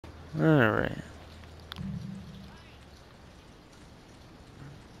Alright.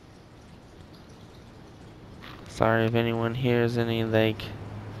 Sorry if anyone hears any, like,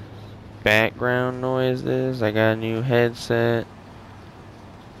 background noises. I got a new headset.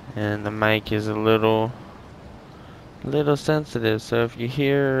 And the mic is a little sensitive. So if you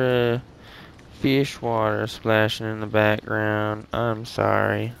hear, fish water splashing in the background, I'm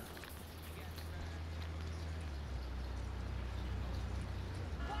sorry.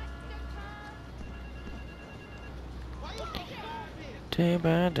 Day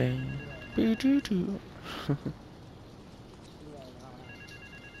by day. Boo-doo-doo.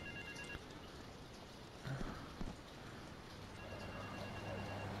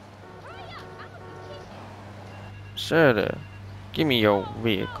 Shut up. Give me your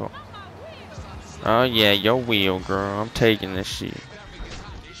vehicle. Oh yeah, your wheel, girl. I'm taking this shit.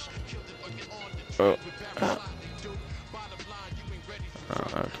 Oh. Oh,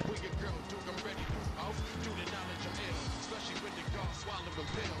 okay.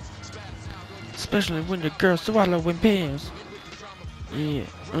 Especially when the girl swallowing pills. Yeah.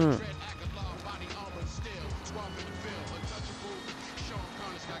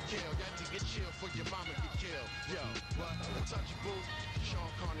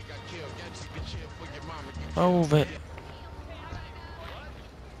 Over.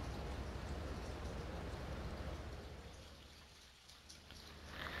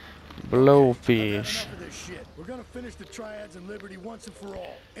 Blowfish. We're gonna finish the triads and Liberty once and for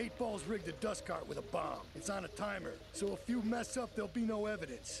all. 8 Ball's rigged a dust cart with a bomb. It's on a timer, so if you mess up, there'll be no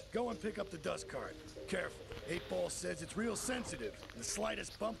evidence. Go and pick up the dust cart. Careful. 8 Ball says it's real sensitive. The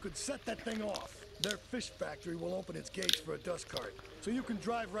slightest bump could set that thing off. Their fish factory will open its gates for a dust cart, so you can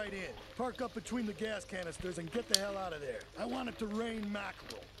drive right in. Park up between the gas canisters and get the hell out of there. I want it to rain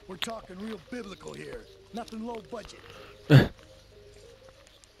mackerel. We're talking real biblical here. Nothing low budget.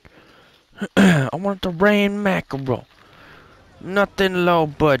 I want the rain mackerel. Nothing low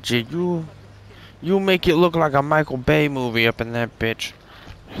budget. You make it look like a Michael Bay movie up in that bitch.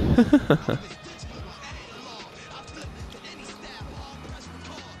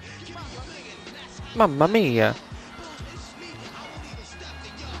 Mamma mia.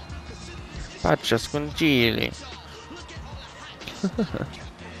 Faccia sconchili.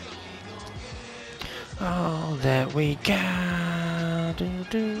 All that we got to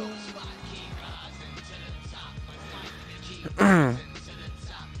do.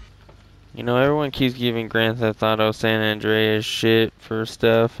 You know, everyone keeps giving Grand Theft Auto San Andreas shit for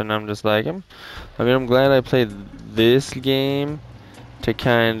stuff, and I'm just like, I'm glad I played this game to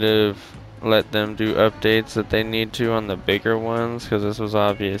kind of let them do updates that they need to on the bigger ones, because this was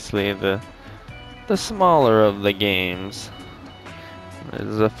obviously the smaller of the games. This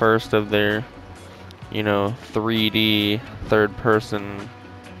is the first of their, you know, 3D third person,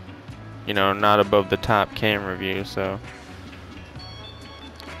 you know, not above the top camera view, so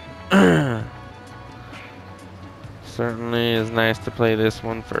certainly is nice to play this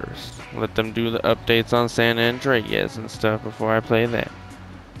one first. Let them do the updates on San Andreas and stuff before I play that.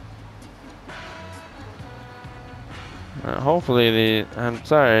 Hopefully I'm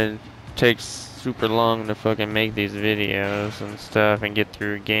sorry it takes super long to fucking make these videos and stuff and get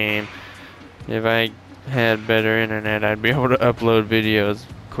through a game. If I had better internet, I'd be able to upload videos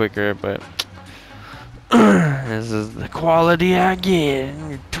quicker, but this is the quality I get.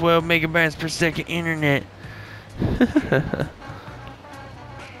 12 megabytes per second internet.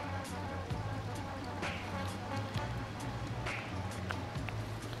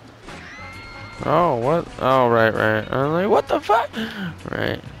 Oh, what? Oh, right. I'm like, what the fuck?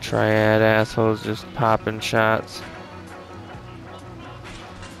 Right, triad assholes just popping shots.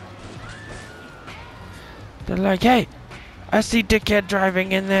 They're like, hey, I see dickhead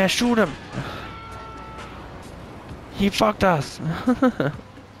driving in there, shoot him. He fucked us.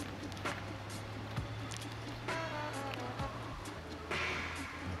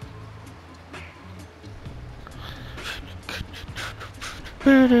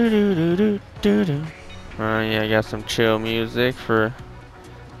 Yeah, I got some chill music for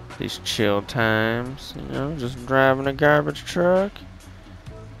these chill times. You know, just driving a garbage truck.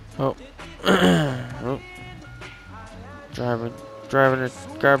 Oh, oh. Driving a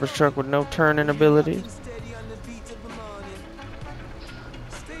garbage truck with no turning abilities.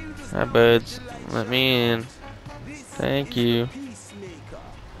 Hi, buds. Let me in. Thank you.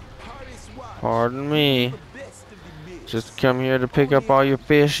 Pardon me. Just come here to pick up all your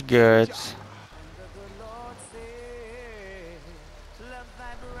fish guts.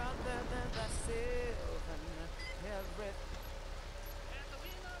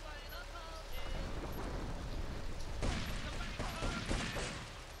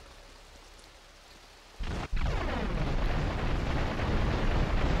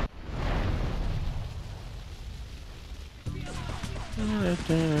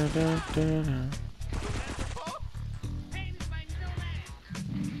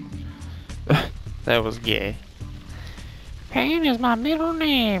 That was gay. Pain is my middle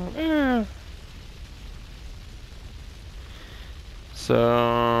name. Ugh.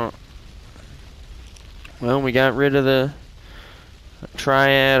 So, well, we got rid of the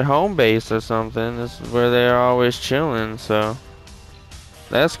Triad home base or something. This is where they're always chilling, so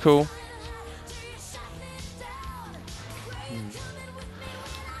that's cool.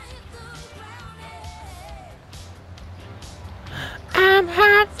 I'm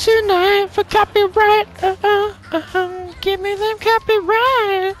hot tonight for copyright. Give me them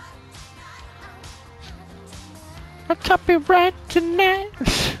copyright. A copyright tonight.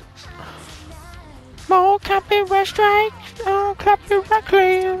 More copyright strikes. Oh, copyright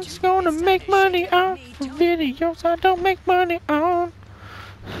claims. Gonna make money off of videos I don't make money on.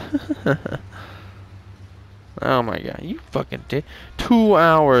 Oh my god, you fucking did. 2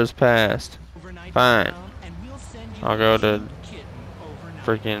 hours passed. Fine. I'll go to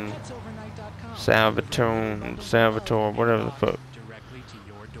freaking Salvatore, whatever the fuck.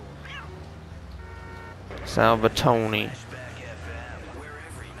 Salvatore.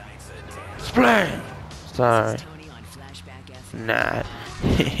 Splash! Sorry. Nah.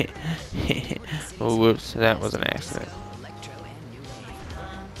 Oh, whoops, that was an accident.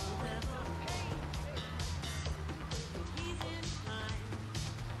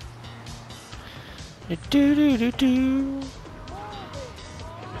 Do do do do.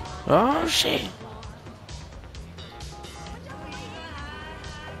 Oh shit.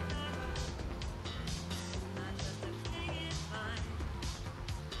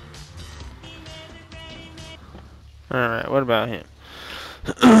 Alright, what about him?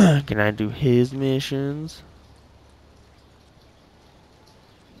 Can I do his missions?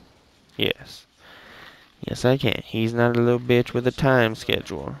 Yes. Yes, I can. He's not a little bitch with a time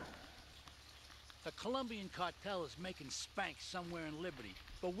schedule. The Colombian cartel is making spank somewhere in Liberty,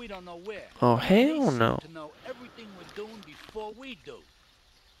 but we don't know where. Oh, And they hell seem no. to know everything we're doing before we do.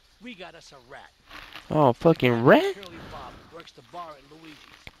 We got us a rat. Oh, fucking rat? Curly Bob works the bar at Luigi's.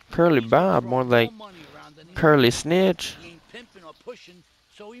 Curly He's been Bob, throwing more like money around than he Curly knows. Snitch. He ain't pimping or pushing,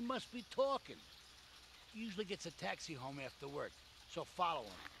 so he must be talking. He usually gets a taxi home after work, so follow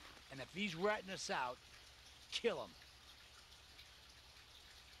him. And if he's ratting us out, kill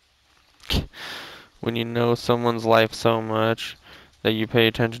him. When you know someone's life so much that you pay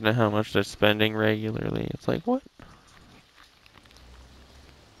attention to how much they're spending regularly, it's like, what?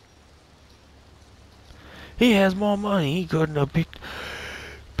 He has more money. He couldn't have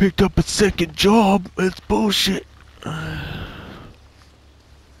picked up a second job. It's bullshit.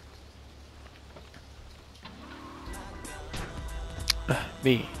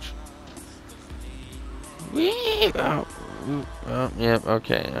 Beach. Wee! Oh, oh, yep,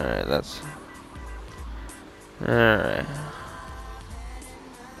 okay, alright, that's... Alright.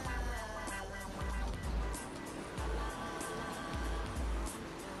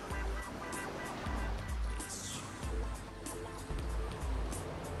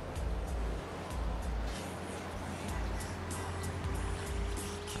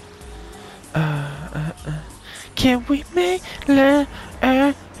 Can we make love?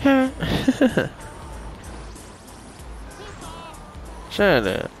 Shut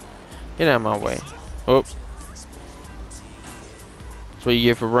up. Get out of my way. Oh. That's what you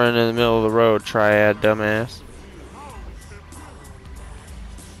get for running in the middle of the road, Triad, dumbass.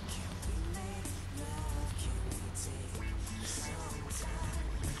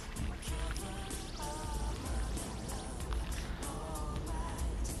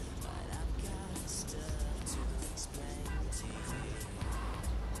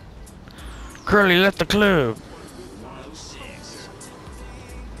 Curly left the club.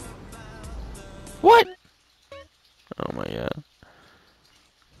 What? Oh my god.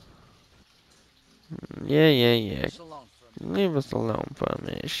 Yeah. Leave us alone for a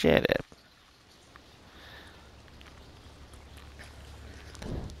minute. Shut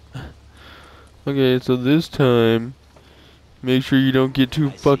up. Okay, so this time, make sure you don't get too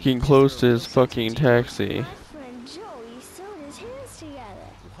fucking close to his fucking taxi.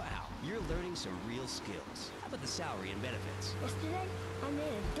 Wow, you're learning some real skills. How about the salary and benefits? Yesterday, I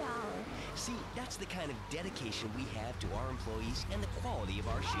made $1. See, that's the kind of dedication we have to our employees and the quality of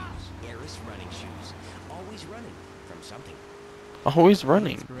our shoes. Eris running shoes. Always running from something. Always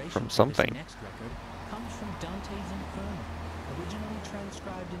running from something. This next record comes from Dante's Inferno, originally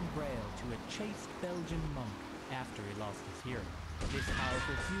transcribed in Braille to a chaste Belgian monk after he lost his hearing. This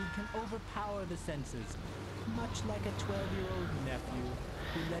powerful fugue can overpower the senses, much like a 12-year-old nephew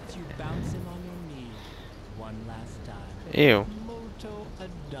who lets you bounce him on your knee one last time. Ew. Molto Allegretto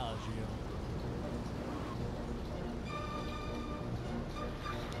Adagio.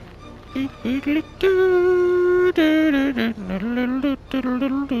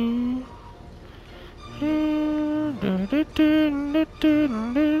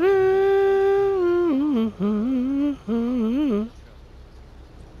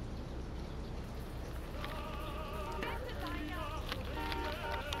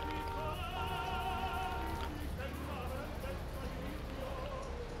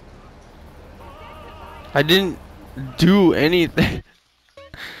 I didn't do anything.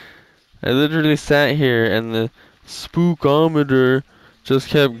 I literally sat here and the spookometer just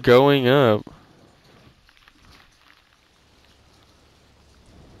kept going up.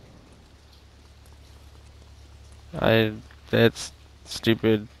 That's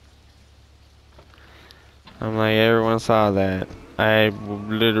stupid. I'm like, everyone saw that. I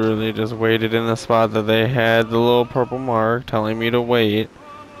literally just waited in the spot that they had the little purple mark telling me to wait.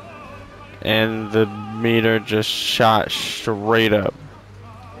 And the meter just shot straight up.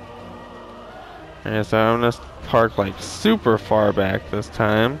 And so I'm gonna park like super far back this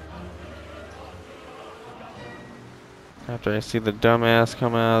time. After I see the dumbass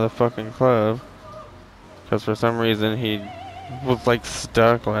come out of the fucking club. Because for some reason he was like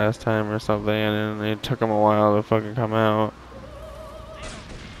stuck last time or something, and then it took him a while to fucking come out.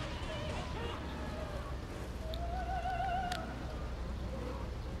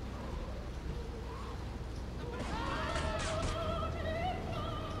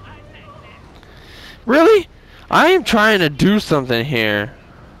 Really? I am trying to do something here.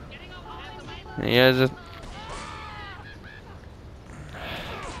 Yeah, just...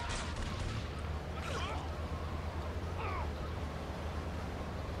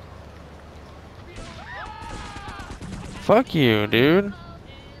 Fuck you, dude.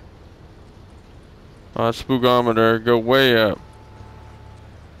 Oh, spookometer, go way up.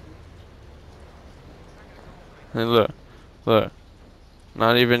 Hey, look. Look.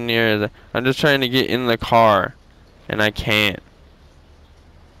 Not even near the... I'm just trying to get in the car. And I can't.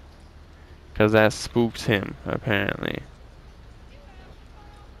 Because that spooks him, apparently.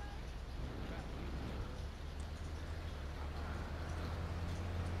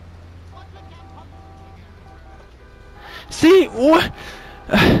 See? What?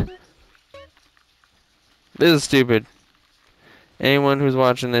 This is stupid. Anyone who's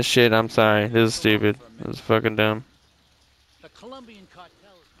watching this shit, I'm sorry. This is stupid. This is fucking dumb. The Colombian cartel.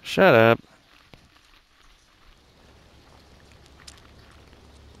 Shut up.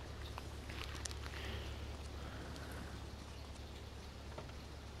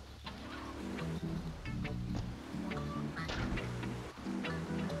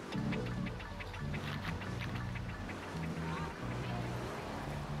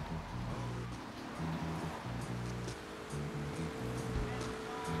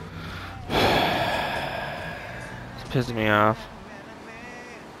 It's pissing me off.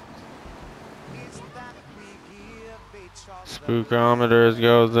 Spookometers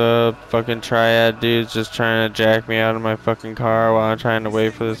goes up. Fucking triad dude's just trying to jack me out of my fucking car while I'm trying to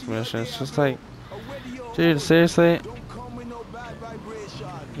wait for this mission. It's just like, dude, seriously?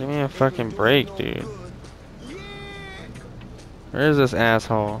 Give me a fucking break, dude. Where is this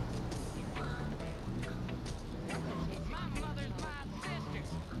asshole?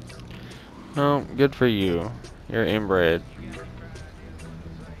 No, good for you. You're inbred.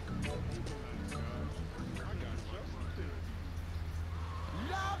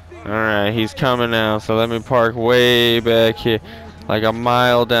 Alright, he's coming now, so let me park way back here. Like a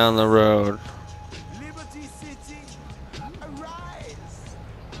mile down the road.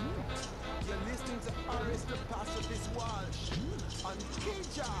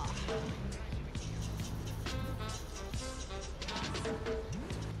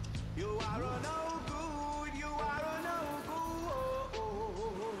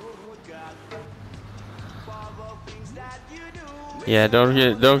 Yeah,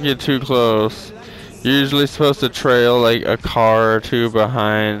 don't get too close. You're usually supposed to trail like a car or two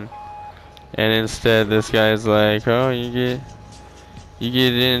behind, and instead this guy's like, oh, you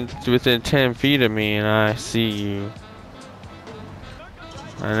get in within 10 feet of me, and I see you,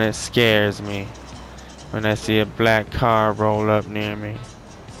 and it scares me when I see a black car roll up near me.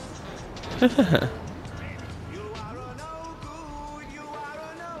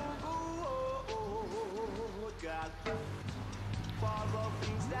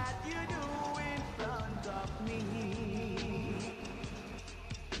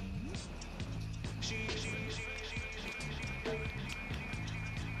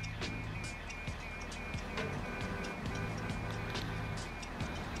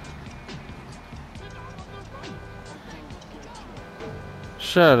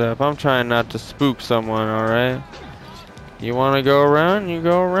 Shut up. I'm trying not to spook someone, alright? You wanna go around? You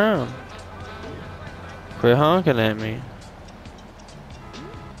go around. Quit honking at me.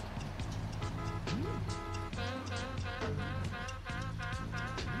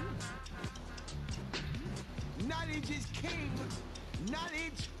 Knowledge is king.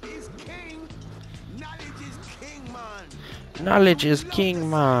 Knowledge is king. Knowledge is king, man. Knowledge is king,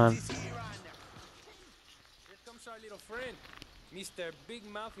 man. Here comes our little friend, Mr. Big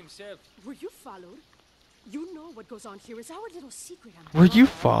Mouth himself. Were you followed? You know what goes on here is our little secret. Were you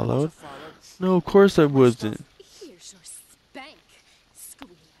followed? No, of course I wasn't. Here's your spank,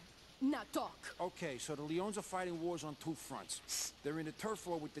 Scooby. Now talk. Okay, so the Leons are fighting wars on two fronts. They're in the turf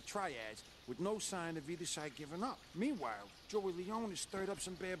war with the Triads, with no sign of either side giving up. Meanwhile, Joey Leone has stirred up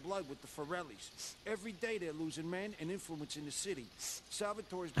some bad blood with the Forellis. Every day they're losing men and influence in the city.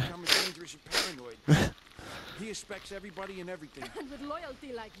 Salvatore's becoming dangerous and paranoid. He expects everybody and everything. And with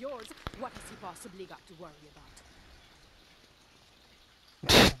loyalty like yours, what has he possibly got to worry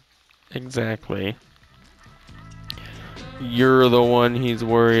about? Exactly. You're the one he's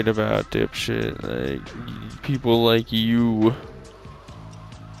worried about, dipshit. Like, people like you.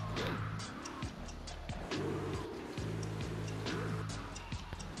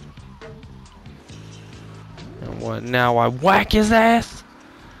 And what, now I whack his ass?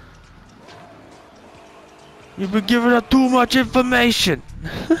 You've been giving up too much information.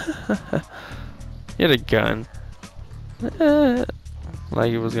 He had a gun.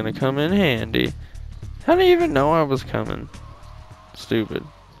 Like it was gonna come in handy. How do you even know I was coming? Stupid.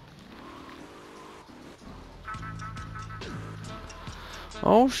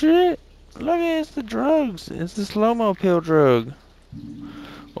 Oh shit! Look at it's the drugs. It's the slow-mo pill drug.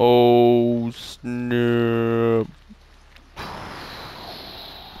 Oh snap!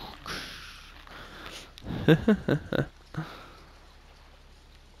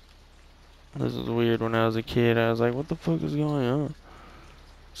 This is weird. When I was a kid, I was like, "What the fuck is going on?"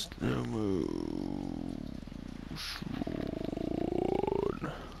 Slow-mo.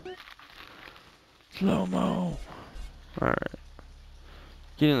 Slow-mo. Alright.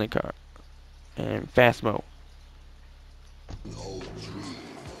 Get in the car. And fast-mo.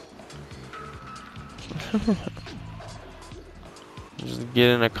 Just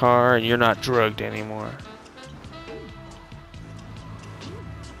get in a car and you're not drugged anymore.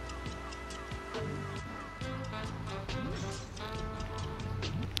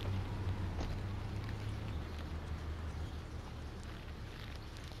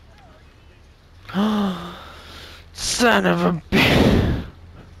 Son of a bitch.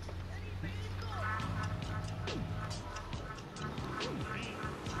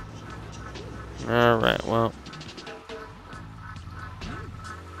 Alright, well.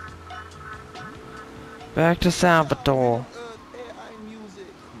 Back to Salvatore.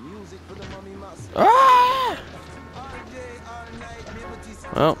 Ah!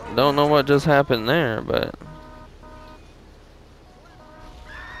 Well, don't know what just happened there, but...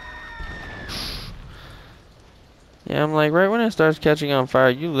 Yeah, I'm like, right when it starts catching on fire,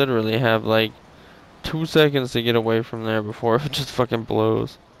 you literally have like 2 seconds to get away from there before it just fucking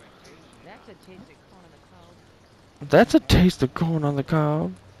blows. That's a taste of corn on the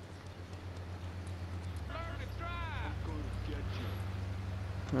cob.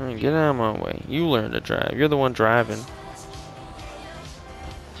 Alright, get out of my way. You learn to drive. You're the one driving.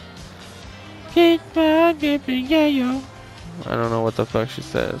 I don't know what the fuck she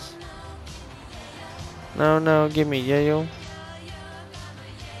says. No, give me yayo.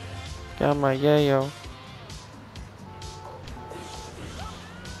 Got my yayo.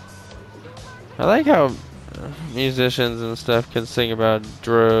 I like how musicians and stuff can sing about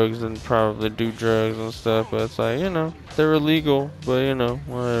drugs and probably do drugs and stuff, but it's like, you know, they're illegal, but you know,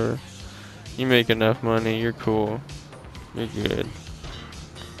 whatever. You make enough money, you're cool. You're good.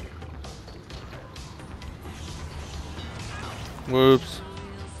 Whoops.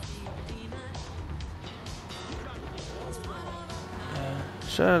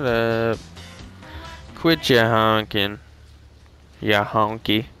 Shut up. Quit ya honking. Ya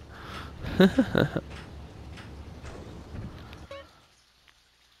honky.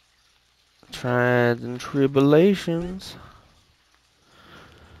 Trials and tribulations.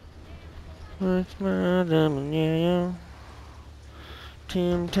 What's my diamond, yeah.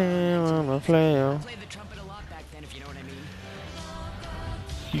 Tim Tam on my flail. Played the trumpet a lot back then, if you know what I mean.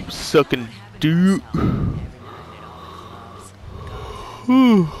 You sucking dude.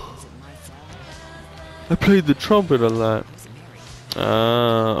 I played the trumpet a lot.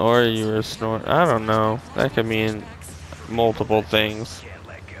 Or you were snoring. I don't know. That could mean multiple things.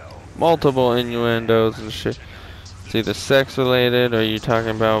 Multiple innuendos and shit. It's either sex related or you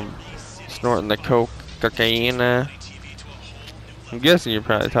talking about snorting the cocaine. I'm guessing you're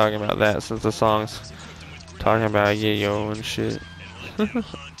probably talking about that since the song's talking about yayo and shit.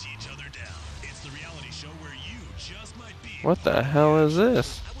 What the hell is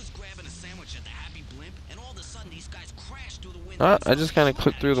this? Oh, I just kind of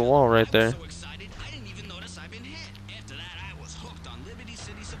clipped through the wall right there.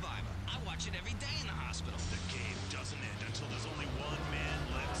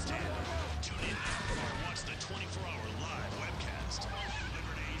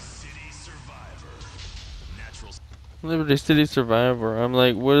 Liberty City Survivor. I'm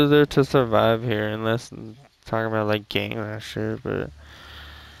like, what is there to survive here? Unless talking about like gang that shit, but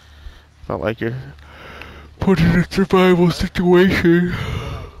felt like you're put in a survival situation.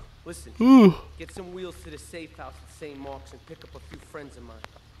 Listen, get some wheels to the safe house at St. Mark's and pick up a few friends of mine.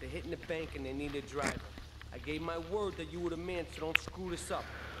 They're hitting the bank and they need a driver. I gave my word that you were the man, so don't screw this up.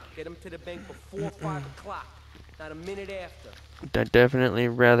 Get them to the bank before 5 o'clock, not a minute after. I'd definitely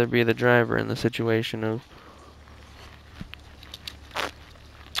rather be the driver in the situation of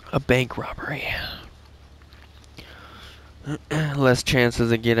a bank robbery. Less chances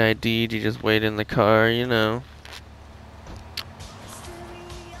to get ID'd, you just wait in the car, you know.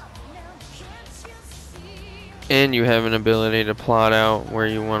 And you have an ability to plot out where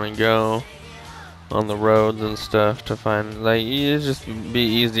you want to go on the roads and stuff to find, like, it'd just be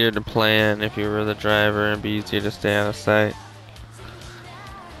easier to plan if you were the driver and be easier to stay out of sight.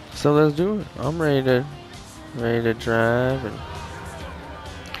 So let's do it. I'm ready to drive and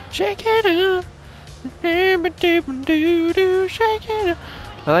shake it up. Shake it up.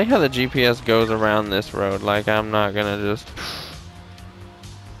 I like how the GPS goes around this road. Like, I'm not gonna just.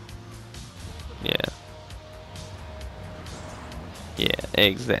 Yeah. Yeah,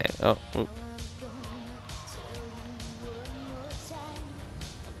 exact. Oh. Oop.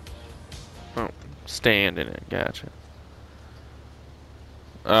 Oh, stand in it. Gotcha.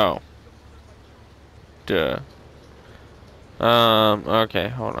 Oh. Duh. Okay,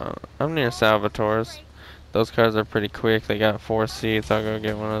 hold on. I'm near Salvatore's. Those cars are pretty quick. They got 4 seats. I'll go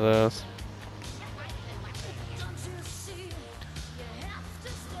get one of those.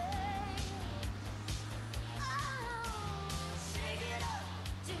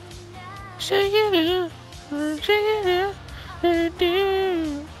 Shake it up, shake it up,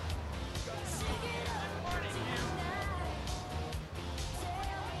 do.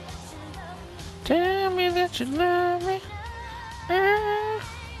 Tell me that you love me.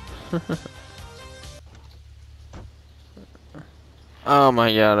 Oh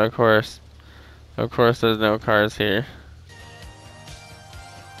my god, of course. Of course there's no cars here.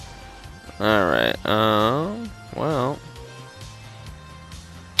 Alright, well.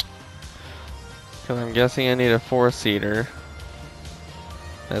 Because I'm guessing I need a 4-seater.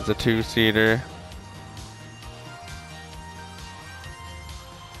 That's a 2-seater.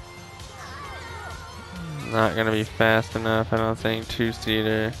 Not gonna be fast enough, I don't think.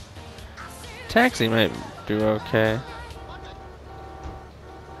 2-seater. Taxi might do okay.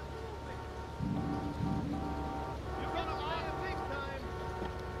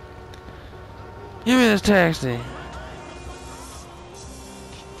 Give me this taxi.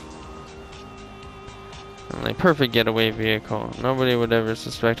 Like, perfect getaway vehicle. Nobody would ever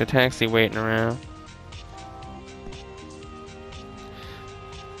suspect a taxi waiting around.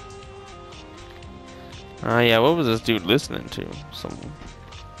 Oh yeah, what was this dude listening to? Someone.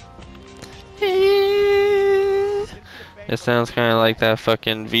 It sounds kind of like that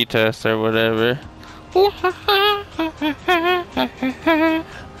fucking Vitas or whatever.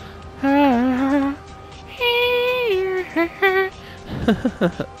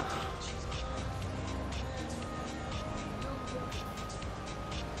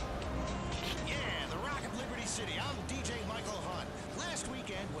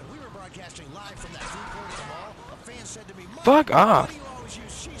 Fuck off.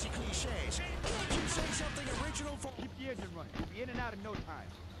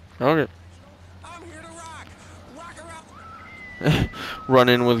 Okay. I'm here to rock. Rock around.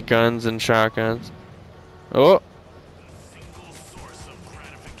 Running with guns and shotguns. Oh.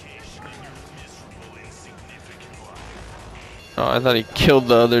 Oh, I thought he killed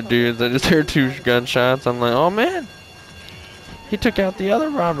the other dudes. I just heard 2 gunshots. I'm like, oh man. He took out the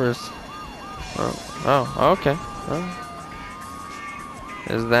other robbers. Oh, okay. Oh.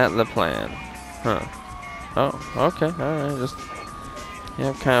 Is that the plan? Huh. Oh, okay. Alright, just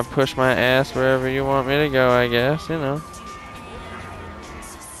yeah, kind of push my ass wherever you want me to go, I guess, you know.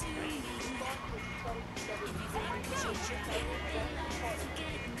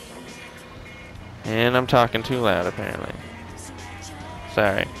 And I'm talking too loud, apparently.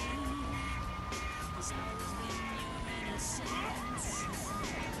 Sorry.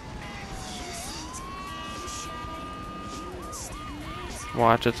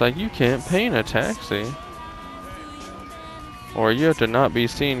 Watch, it's like you can't pay in a taxi. Or you have to not be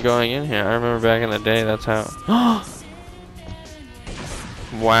seen going in here. I remember back in the day, that's how.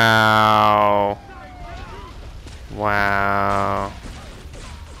 Wow. Wow.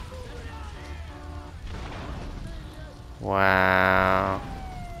 Wow.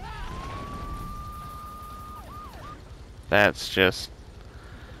 That's just.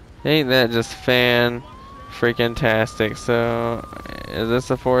 Ain't that just fan freaking tastic? So, is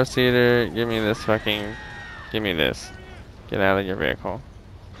this a 4-seater? Give me this fucking. Give me this. Get out of your vehicle.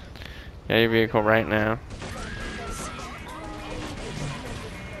 Get out of your vehicle right now.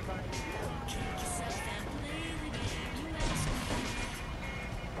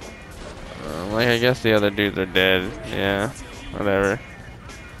 Like, I guess the other dudes are dead. Yeah, whatever.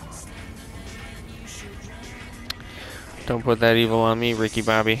 Don't put that evil on me, Ricky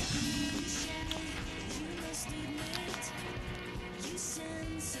Bobby.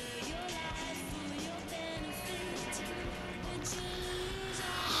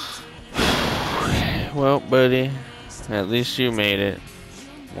 Well, buddy, at least you made it.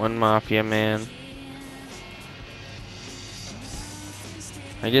 One mafia man.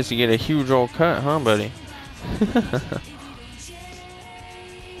 I guess you get a huge old cut, huh, buddy?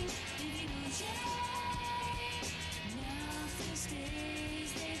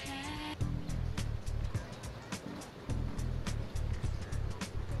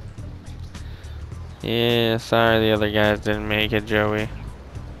 Yeah, sorry the other guys didn't make it, Joey.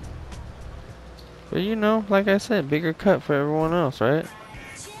 But you know, like I said, bigger cut for everyone else, right?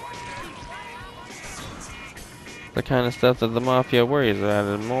 The kind of stuff that the mafia worries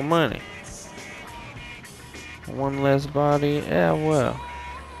about is more money. One less body, yeah, well.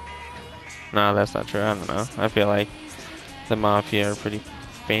 No, that's not true, I don't know. I feel like the mafia are pretty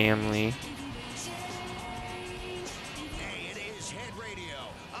family. Hey, it is Head Radio.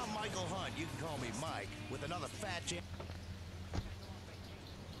 I'm Michael Hunt. You can call me Mike with another fat jam.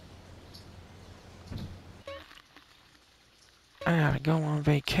 I gotta go on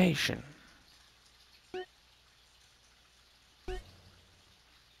vacation.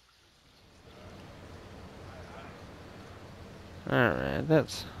 Alright,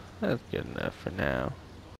 that's good enough for now.